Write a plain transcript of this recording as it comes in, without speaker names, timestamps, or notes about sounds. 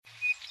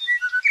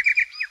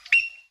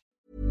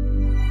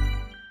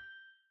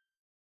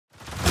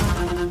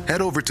Head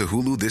over to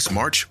Hulu this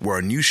March, where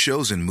our new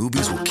shows and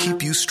movies will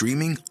keep you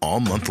streaming all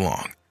month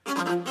long.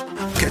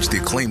 Catch the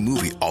acclaimed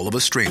movie All of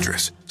Us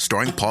Strangers,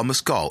 starring Paul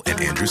Mescal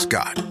and Andrew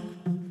Scott.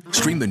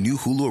 Stream the new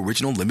Hulu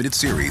original limited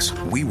series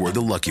We Were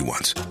the Lucky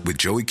Ones with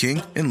Joey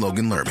King and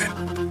Logan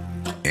Lerman.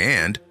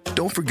 And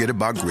don't forget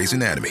about Grey's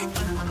Anatomy.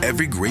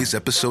 Every Grey's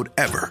episode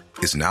ever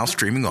is now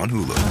streaming on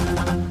Hulu.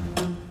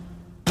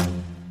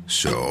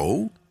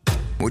 So,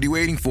 what are you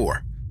waiting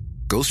for?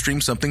 Go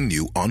stream something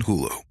new on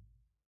Hulu.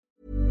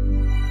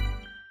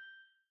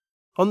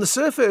 On the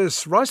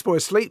surface, Riceboy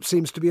Sleeps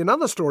seems to be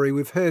another story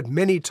we've heard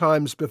many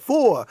times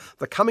before,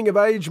 the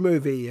coming-of-age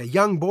movie, a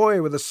young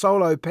boy with a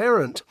solo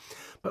parent.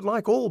 But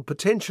like all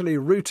potentially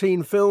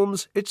routine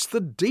films, it's the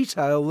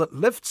detail that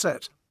lifts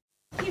it.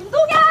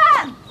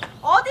 김동현!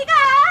 어디가?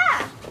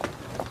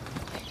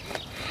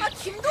 아,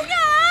 김동현!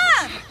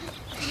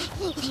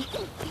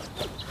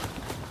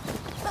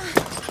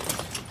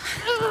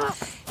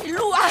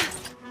 일로 와!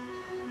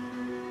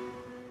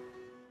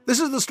 This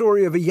is the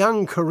story of a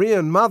young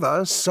Korean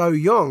mother,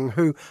 So-young,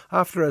 who,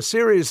 after a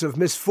series of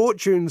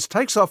misfortunes,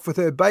 takes off with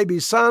her baby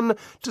son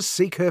to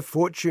seek her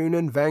fortune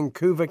in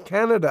Vancouver,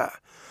 Canada.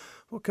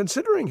 Well,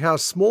 considering how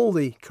small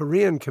the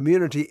Korean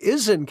community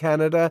is in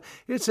Canada,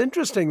 it's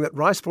interesting that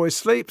Riceboy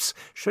Sleeps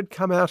should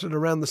come out at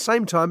around the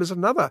same time as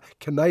another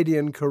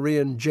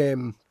Canadian-Korean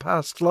gem,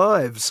 Past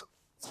Lives.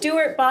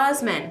 Stuart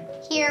Bosman.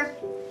 Here.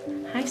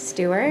 Hi,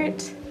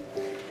 Stuart.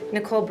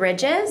 Nicole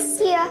Bridges.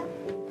 Here.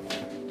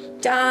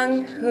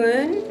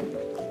 Dong-hoon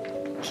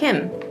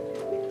Kim.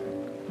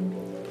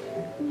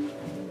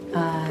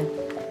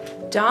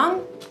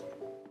 Dong?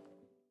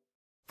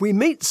 We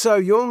meet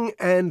So-young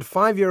and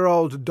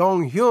 5-year-old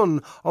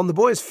Dong-hyun on the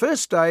boys'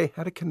 first day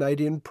at a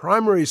Canadian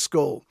primary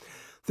school.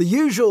 The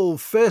usual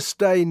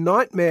first-day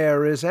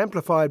nightmare is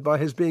amplified by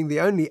his being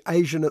the only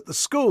Asian at the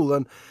school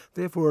and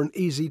therefore an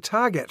easy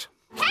target.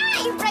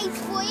 Hey,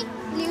 Riceboy!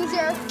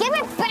 Loser! Give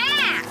it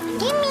back!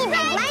 Give me the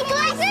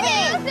loser!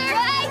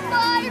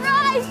 Riceboy!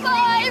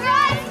 Riceboy!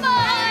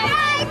 Riceboy!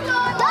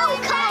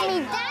 Don't call me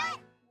that!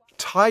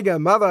 Tiger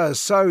mother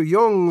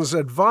So-young's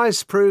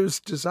advice proves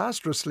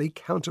disastrously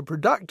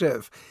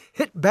counterproductive.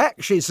 Hit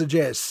back, she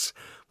suggests,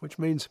 which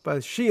means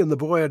both she and the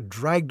boy are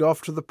dragged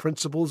off to the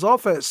principal's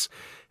office.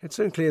 It's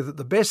soon clear that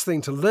the best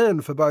thing to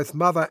learn for both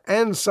mother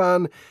and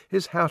son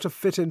is how to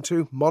fit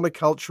into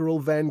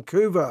monocultural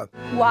Vancouver.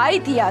 Why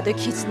the other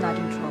kid's not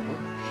in trouble?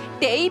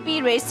 They be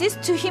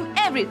racist to him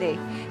every day.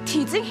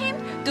 Teasing him,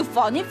 do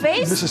funny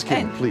face. Mrs.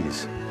 Kim,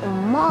 please.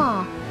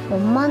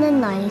 엄마는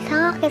나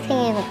이상하게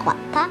생긴 것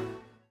같아?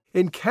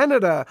 In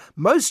Canada,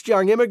 most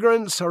young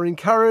immigrants are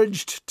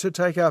encouraged to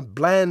take a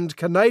bland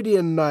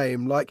Canadian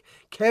name like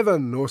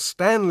Kevin or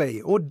Stanley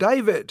or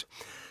David.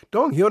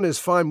 Dong-hyun is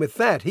fine with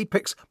that. He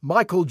picks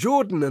Michael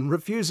Jordan and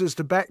refuses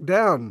to back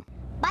down.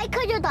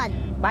 마이클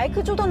조던.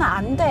 마이클 조던은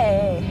안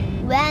돼.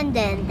 왜 안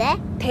되는데?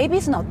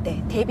 데이빗은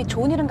어때? 데이빗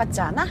좋은 이름 같지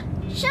않아?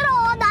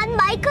 싫어. 난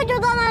마이클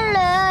조던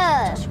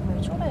할래.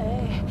 왜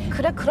저래?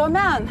 그래,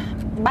 그러면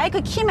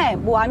마이클 킴에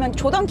뭐 하면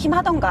조던 킴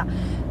하던가.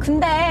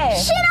 근데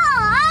싫어.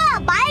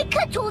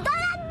 마이클 조던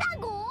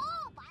한다고.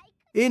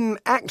 In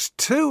Act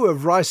 2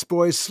 of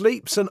Riceboy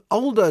Sleeps, an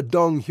older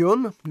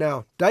Dong-hyun,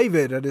 now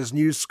David at his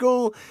new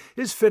school,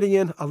 is fitting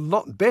in a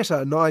lot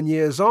better 9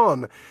 years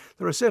on.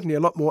 There are certainly a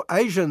lot more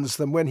Asians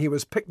than when he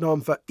was picked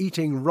on for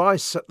eating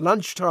rice at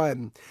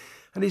lunchtime.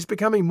 And he's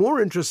becoming more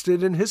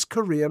interested in his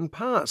Korean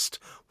past.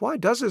 Why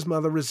does his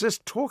mother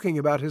resist talking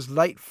about his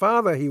late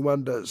father, he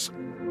wonders.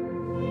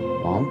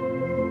 Mom,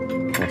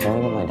 what's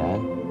wrong with my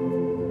dad?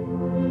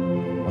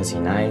 Was he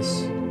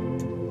nice?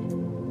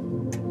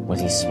 Was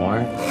he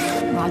smart?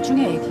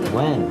 나중에 얘기해.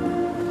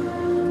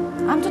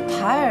 When? I'm too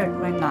tired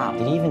right now.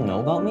 Did he even know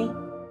about me?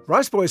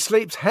 Riceboy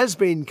Sleeps has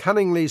been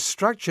cunningly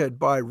structured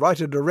by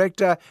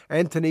writer-director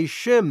Anthony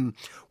Shem.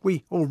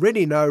 We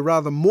already know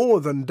rather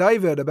more than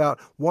David about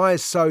why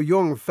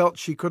So-young felt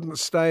she couldn't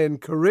stay in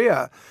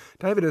Korea.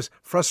 David is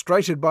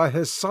frustrated by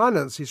her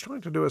silence. He's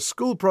trying to do a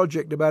school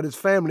project about his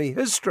family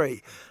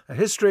history, a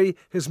history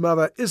his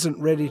mother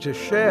isn't ready to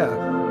share.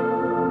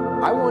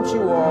 I want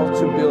you all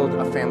to build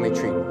a family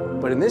tree,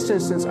 but in this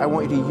instance, I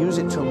want you to use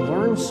it to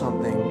learn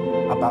something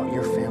about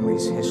your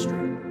family's history.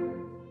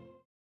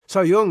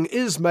 So-young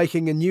is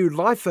making a new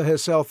life for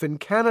herself in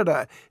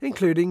Canada,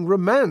 including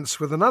romance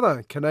with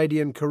another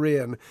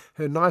Canadian-Korean,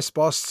 her nice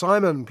boss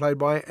Simon, played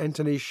by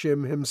Anthony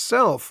Shem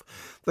himself.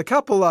 The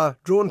couple are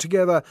drawn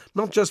together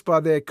not just by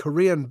their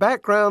Korean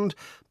background,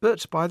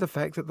 but by the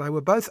fact that they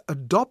were both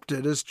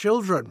adopted as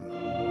children.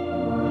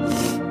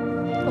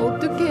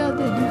 어떻게 해야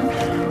되냐?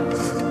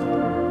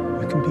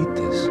 We can beat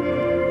this.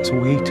 There's a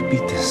way to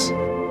beat this.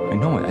 I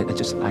know it.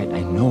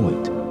 I know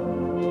it.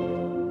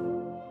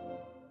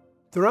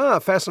 There are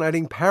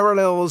fascinating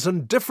parallels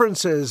and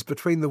differences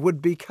between the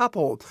would-be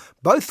couple.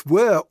 Both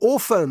were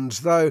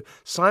orphaned, though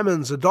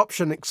Simon's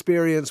adoption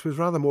experience was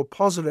rather more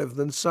positive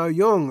than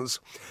So-young's.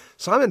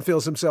 Simon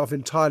feels himself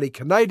entirely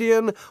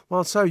Canadian,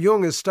 while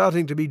So-young is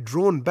starting to be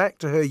drawn back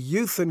to her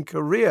youth and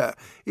career,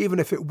 even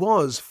if it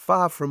was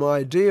far from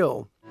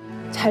ideal.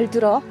 잘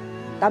들어.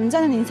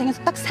 남자는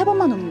인생에서 딱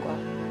 3번만 오는 거야.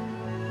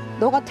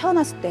 너가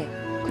태어났을 때,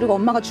 그리고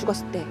엄마가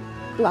죽었을 때,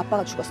 그리고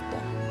아빠가 죽었을 때.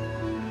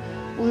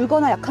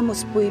 울거나 약한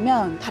모습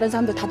보이면 다른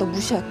사람들 다 너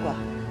무시할 거야.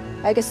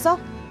 알겠어?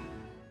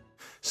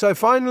 So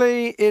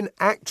finally, in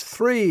Act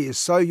 3,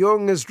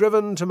 So-young is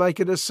driven to make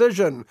a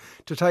decision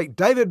to take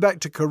David back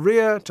to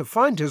Korea to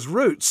find his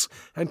roots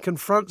and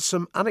confront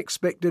some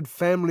unexpected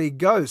family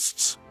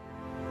ghosts.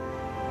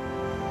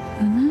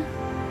 누나?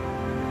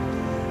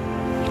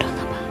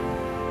 일어나봐.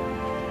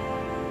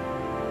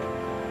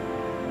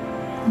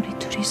 우리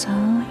둘이서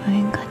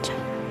여행 가자.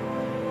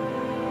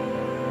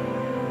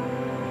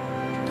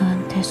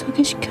 너한테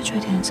소개시켜줘야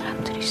되는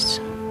사람들이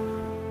있어.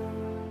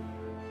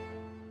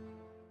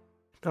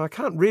 Now, I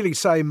can't really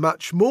say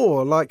much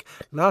more, like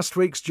last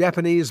week's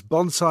Japanese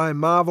bonsai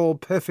marvel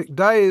Perfect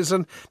Days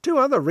and 2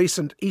 other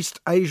recent East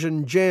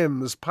Asian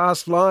gems,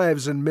 Past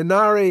Lives and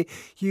Minari.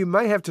 You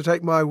may have to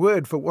take my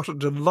word for what a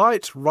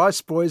delight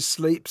Riceboy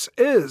Sleeps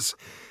is.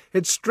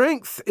 Its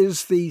strength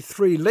is the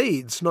 3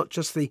 leads, not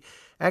just the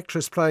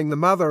actress playing the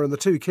mother and the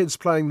 2 kids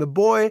playing the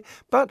boy,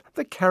 but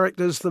the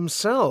characters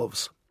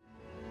themselves.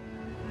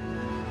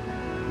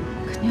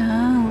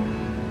 그냥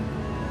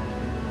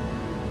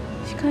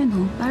시간이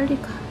너무 빨리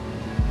가.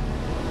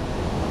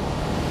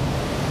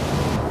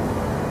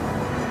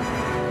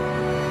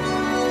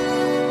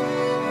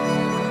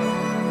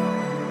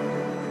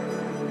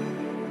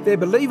 They're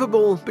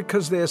believable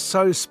because they're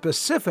so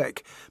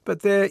specific,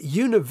 but they're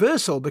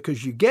universal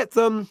because you get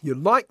them, you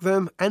like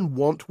them, and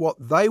want what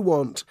they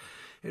want.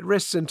 It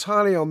rests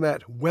entirely on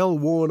that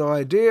well-worn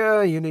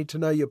idea. You need to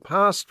know your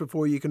past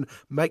before you can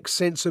make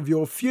sense of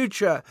your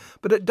future,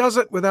 but it does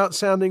it without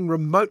sounding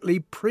remotely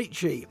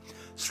preachy.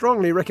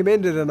 Strongly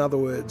recommended, in other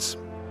words.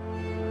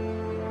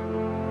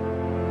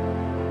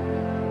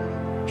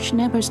 She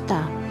never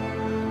stopped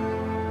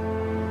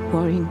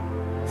worrying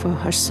for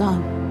her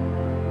son.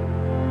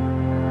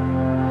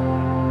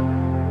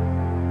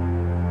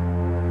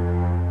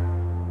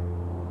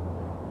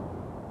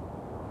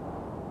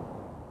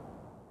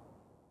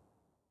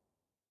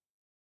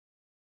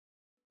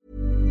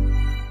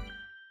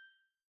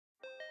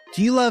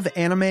 Do you love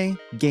anime,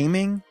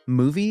 gaming,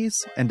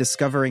 movies, and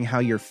discovering how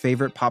your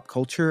favorite pop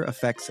culture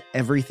affects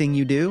everything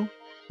you do?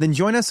 Then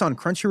join us on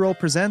Crunchyroll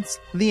Presents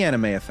The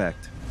Anime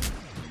Effect.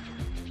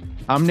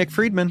 I'm Nick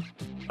Friedman.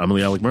 I'm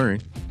Lee Alec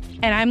Murray.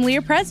 And I'm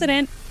Leah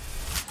President.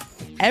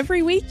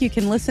 Every week you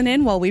can listen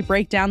in while we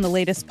break down the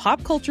latest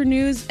pop culture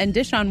news and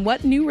dish on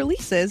what new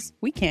releases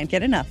we can't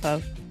get enough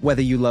of.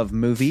 Whether you love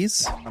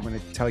movies, I'm going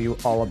to tell you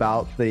all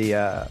about the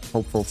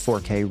hopeful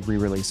 4K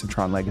re-release of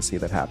Tron Legacy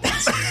that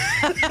happens.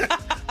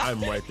 I'm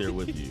right there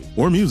with you.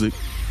 Or music.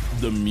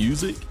 The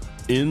music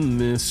in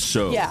this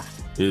show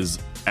is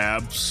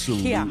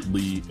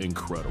absolutely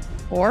incredible.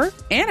 Or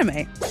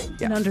anime.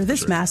 And under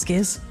this mask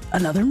is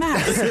another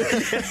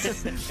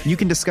mask. You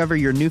can discover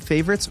your new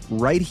favorites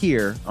right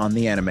here on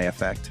The Anime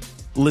Effect.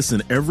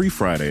 Listen every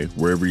Friday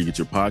wherever you get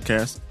your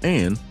podcast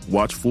and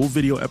watch full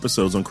video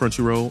episodes on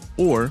Crunchyroll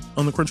or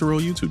on the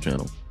Crunchyroll YouTube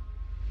channel.